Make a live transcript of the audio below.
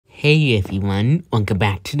Hey everyone, welcome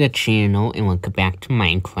back to the channel and welcome back to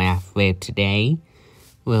Minecraft, where today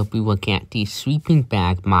we'll be looking at the sleeping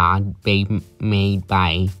bag mod made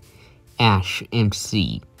by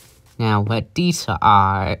AshMC. Now what this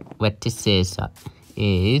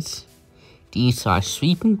is these are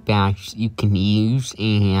sleeping bags you can use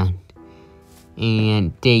and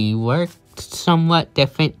they work somewhat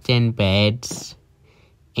different than beds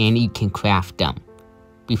and you can craft them.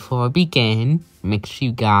 Before we begin, make sure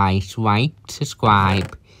you guys like,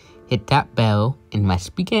 subscribe, hit that bell, and let's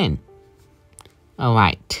begin.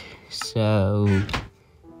 Alright, so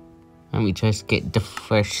let me just get the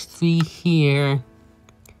first three here.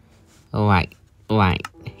 Alright,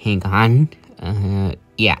 hang on.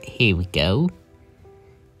 Yeah, here we go.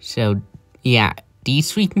 So, yeah, these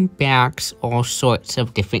sleeping bags, all sorts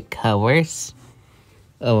of different colors.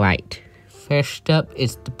 Alright, first up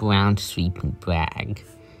is the brown sleeping bag.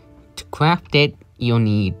 To craft it, you'll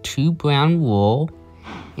need 2 brown wool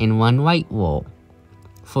and 1 white wool.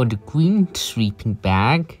 For the green sleeping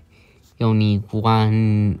bag, you'll need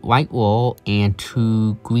 1 white wool and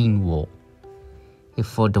 2 green wool. And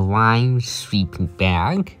for the lime sleeping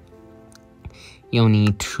bag, you'll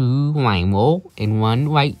need 2 lime wool and 1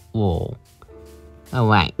 white wool.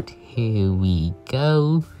 Alright, here we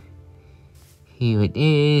go. Here it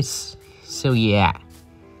is. So yeah,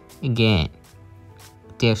 again,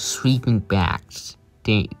 they're sleeping bags.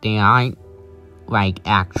 They aren't like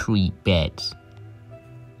actually beds.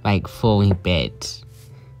 Like fully beds.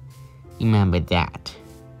 Remember that.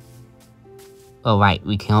 Alright,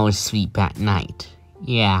 we can always sleep at night.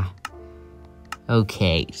 Yeah.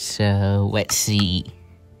 Okay, so let's see.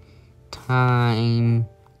 Time,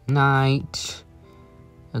 night.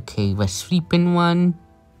 Okay, let's sleep in one.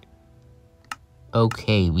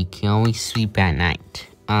 Okay, we can always sleep at night.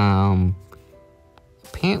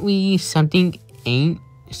 Apparently something's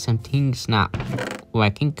not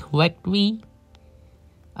working correctly.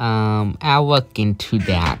 I'll look into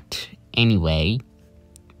that anyway.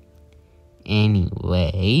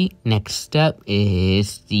 Next up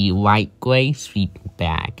is the white gray sleeping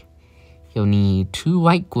bag. You'll need 2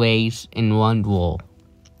 white grays and 1 wool.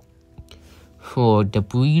 For the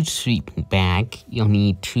blue sleeping bag, you'll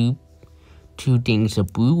need two things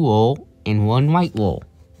of blue wool and 1 white wool.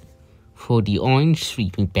 For the orange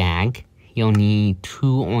sleeping bag, you'll need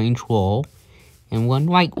 2 orange wool and 1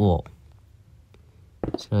 white wool.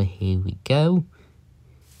 So here we go.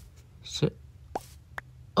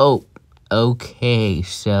 Okay,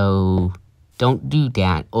 so don't do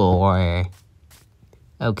that, or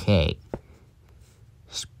okay,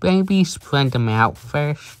 maybe spread them out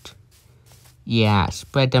first. Yeah,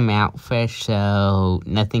 spread them out first so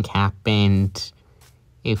nothing happens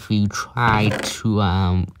if you try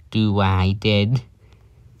to do what I did.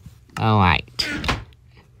 Alright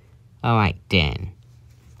then.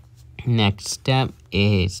 Next up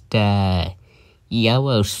is the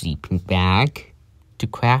yellow sleeping bag. To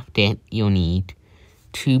craft it, you'll need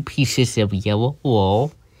 2 pieces of yellow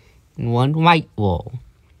wool and 1 white wool.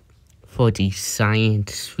 For the cyan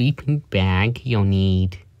sleeping bag, you'll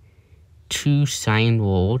need 2 cyan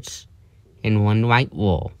wools and 1 white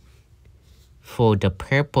wool. For the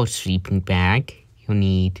purple sleeping bag, you'll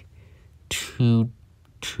need two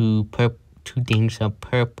things of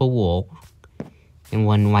purple wool and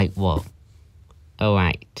 1 white wool.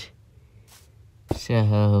 Alright.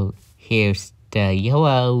 So here's the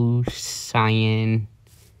yellow, cyan,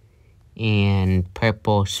 and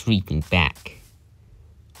purple sleeping bag.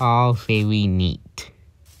 All very neat.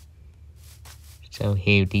 So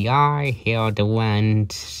here they are. Here are the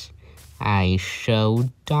ones I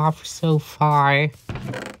showed off so far.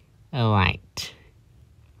 Alright.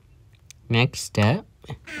 Next up.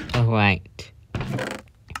 Alright.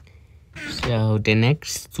 So the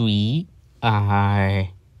next 3 are...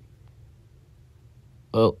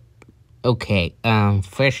 Okay,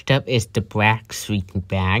 first up is the black sleeping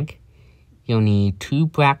bag. You'll need 2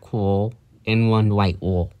 black wool and 1 white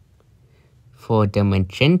wool. For the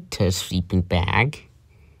magenta sleeping bag,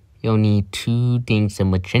 you'll need 2 things of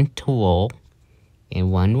magenta wool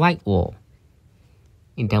and 1 white wool.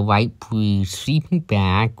 In the light blue sleeping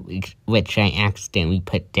bag, which I accidentally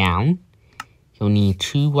put down, you'll need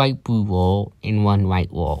 2 white blue wool and 1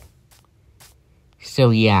 white wool.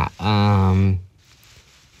 So yeah,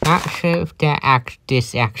 not sure if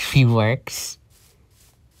this actually works.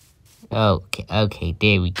 Okay,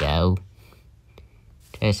 there we go.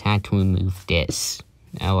 Just had to remove this.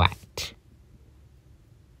 Alright.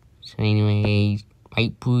 So anyway,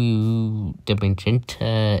 white, blue, the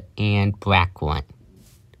magenta, and black one.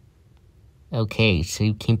 Okay, so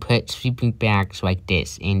you can put sleeping bags like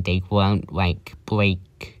this, and they won't, like,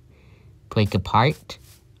 break break apart?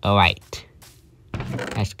 Alright.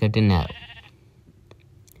 That's good to know.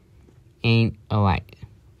 And, alright.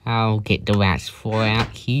 I'll get the last 4 out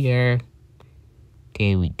here.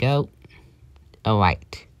 There we go.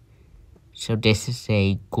 Alright. So this is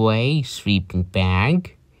a gray sleeping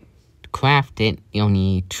bag. To craft it, you'll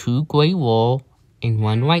need 2 gray wool and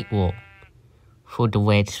 1 white wool. For the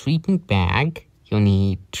red sleeping bag, you'll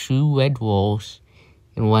need 2 red wools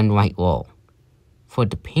and 1 white wool. For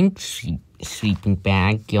the pink sleeping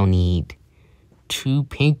bag, you'll need 2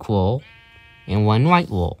 pink wool and 1 white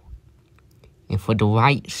wool. And for the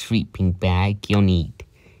white sleeping bag, you'll need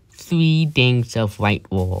 3 dings of white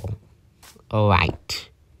wool. Alright.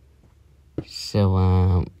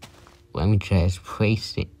 So, let me just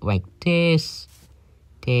place it like this.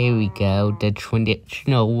 There we go. The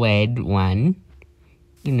traditional red one.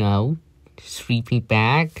 You know, sleeping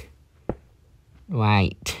bag.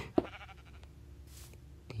 Right.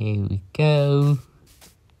 There we go.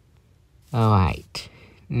 Alright.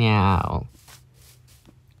 Now,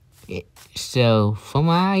 so from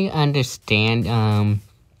what I understand,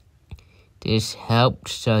 this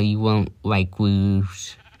helps so you won't like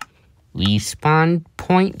lose respawn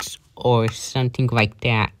points or something like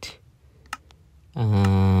that.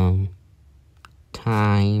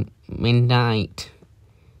 Time midnight.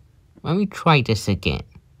 Let me try this again.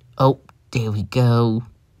 Oh, there we go.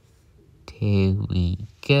 There we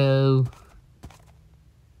go.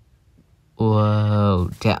 Whoa,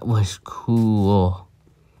 that was cool.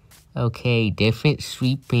 Okay, different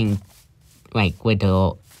sweeping, like,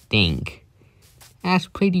 little thing. That's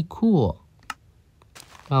pretty cool.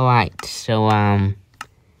 Alright, so,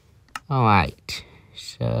 alright.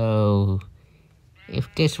 So, if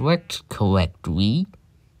this works correctly,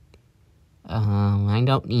 I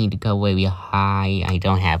don't need to go very high. I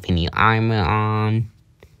don't have any armor on.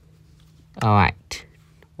 Alright.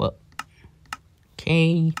 Well,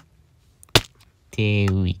 okay. There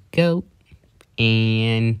we go.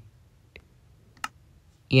 And,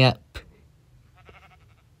 yep.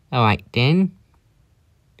 Alright then.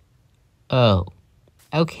 Oh.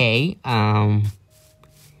 Okay,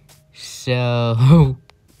 so,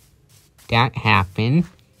 that happened.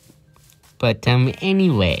 But,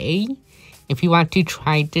 anyway, if you want to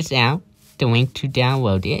try this out, the link to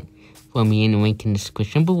download it will be in the link in the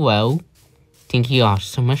description below. Thank you all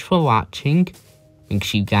so much for watching. Make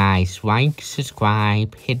sure you guys like,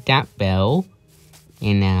 subscribe, hit that bell,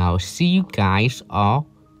 and I'll see you guys all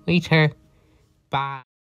later. Bye.